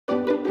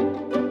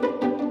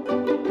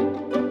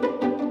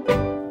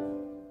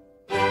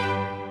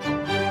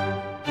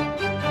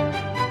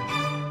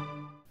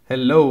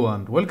Hello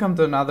and welcome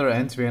to another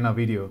AntsVienna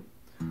video.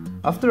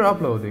 After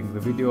uploading the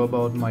video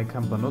about my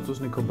Camponotus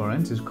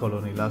Nicobarensis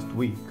colony last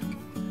week,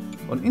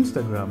 on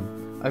Instagram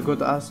I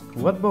got asked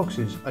what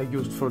boxes I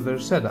used for their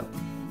setup.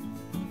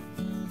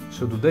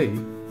 So today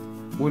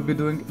we'll be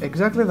doing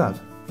exactly that.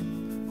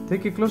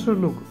 Take a closer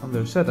look on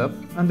their setup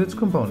and its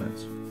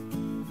components.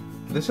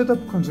 The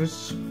setup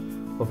consists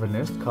of a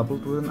nest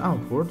coupled with an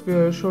outward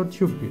via a short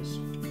tube piece.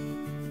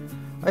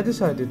 I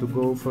decided to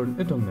go for an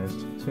atom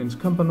nest since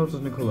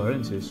Camponotus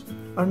Nicobarensis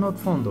are not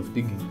fond of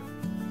digging.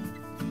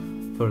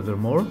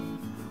 Furthermore,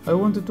 I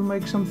wanted to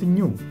make something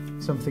new,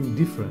 something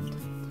different,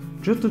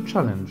 just to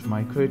challenge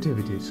my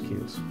creativity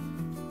skills.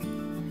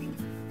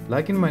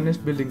 Like in my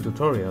nest building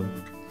tutorial,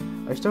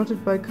 I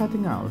started by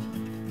cutting out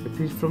a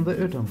piece from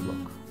the atom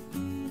block.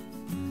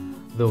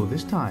 Though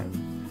this time,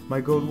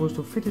 my goal was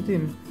to fit it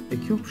in a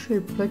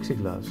cube-shaped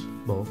plexiglass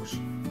box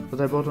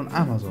that I bought on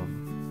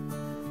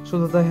Amazon,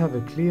 so that I have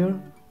a clear,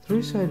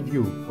 three-side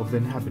view of the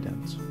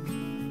inhabitants.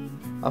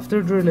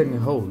 After drilling a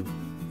hole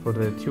for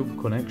the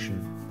tube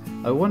connection,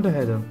 I went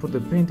ahead and put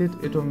the painted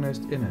atom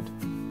nest in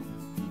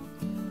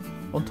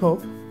it. On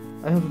top,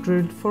 I have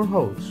drilled 4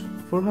 holes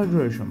for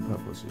hydration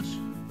purposes.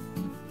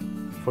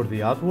 For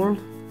the Outworld,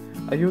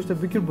 I used a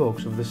bigger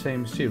box of the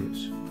same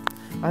series.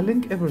 I'll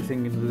link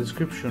everything in the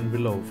description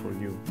below for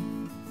you.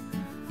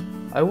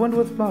 I went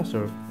with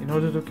plaster in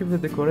order to keep the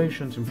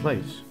decorations in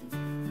place.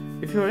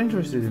 If you are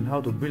interested in how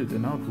to build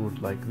an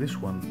outward like this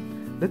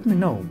one, let me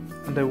know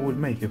and I will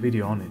make a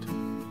video on it.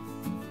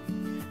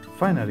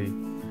 Finally,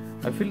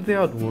 I filled the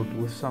outward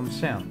with some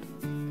sand,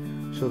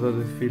 so that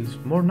it feels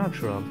more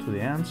natural to the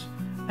ants,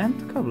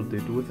 and covered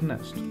it with a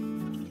nest.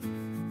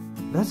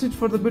 That's it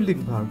for the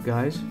building part,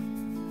 guys.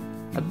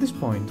 At this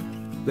point,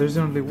 there's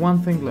only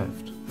one thing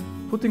left,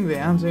 putting the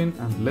ants in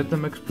and let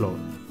them explore.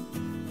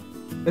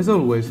 As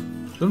always,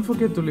 don't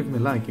forget to leave me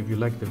a like if you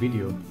liked the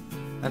video,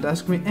 and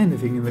ask me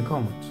anything in the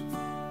comments.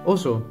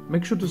 Also,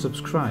 make sure to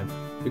subscribe,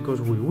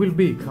 because we will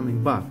be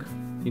coming back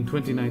in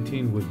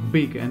 2019 with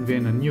big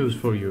AntsVienna news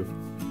for you.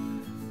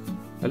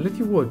 I'll let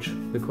you watch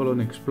the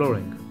colony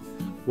exploring,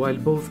 while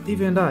both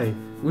Evie and I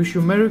wish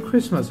you Merry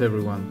Christmas,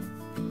 everyone!